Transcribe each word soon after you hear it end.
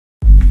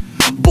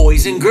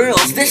Boys and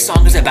girls, this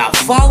song is about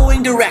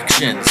following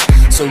directions.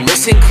 So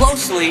listen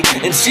closely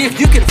and see if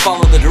you can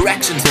follow the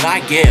directions that I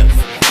give.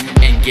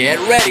 And get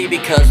ready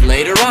because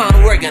later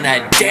on we're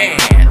gonna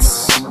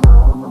dance.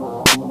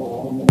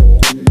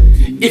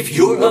 If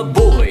you're a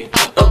boy,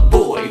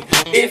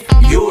 if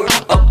you're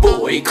a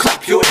boy,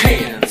 clap your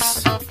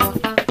hands.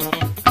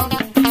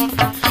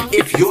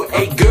 If you're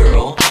a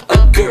girl,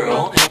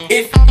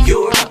 if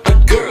you're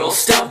a girl,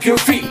 stomp your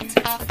feet.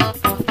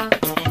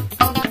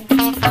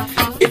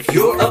 If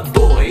you're a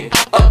boy,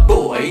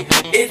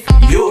 if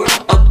you're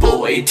a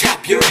boy,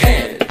 tap your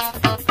head.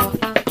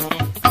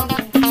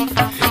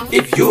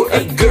 If you're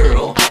a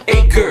girl,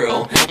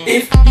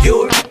 if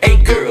you're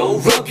a girl,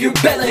 rub your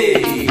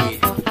belly.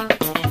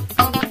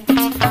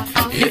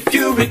 If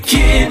you're a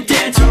kid,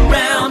 dance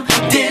around,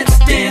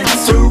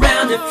 dance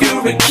around. If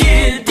you're a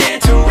kid,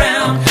 dance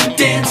around,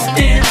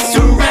 dance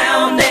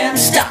around and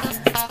stop.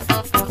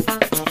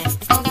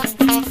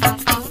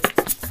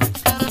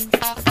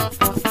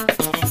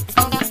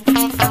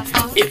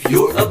 If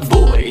you're a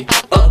boy,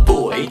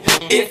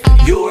 if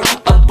you're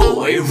a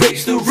boy,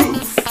 raise the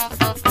roof.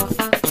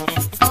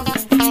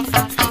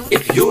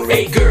 If you're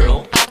a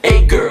girl,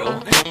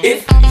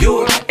 if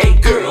you're a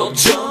girl,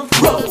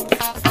 jump rope.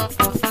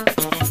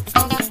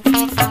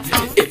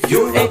 If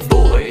you're a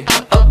boy,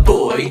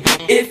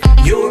 if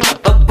you're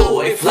a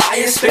boy, fly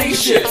a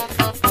spaceship.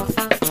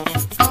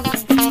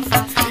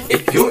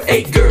 If you're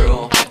a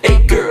girl,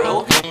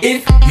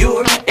 if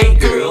you're a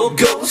girl,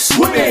 go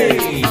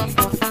swimming.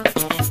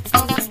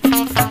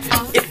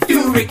 If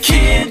you're a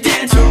kid,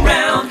 dance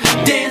around,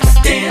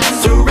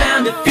 dance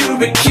around. If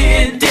you're a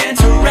kid,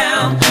 dance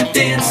around,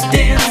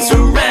 dance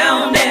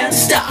around and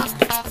stop.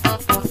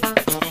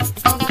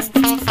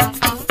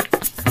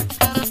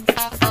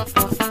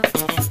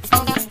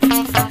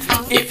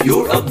 If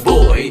you're a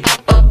boy,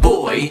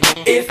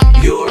 if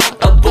you're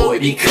a boy,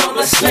 become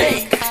a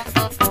snake.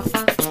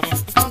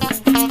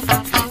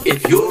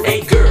 If you're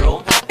a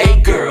girl,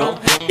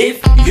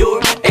 if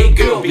you're a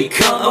girl,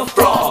 become a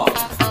frog.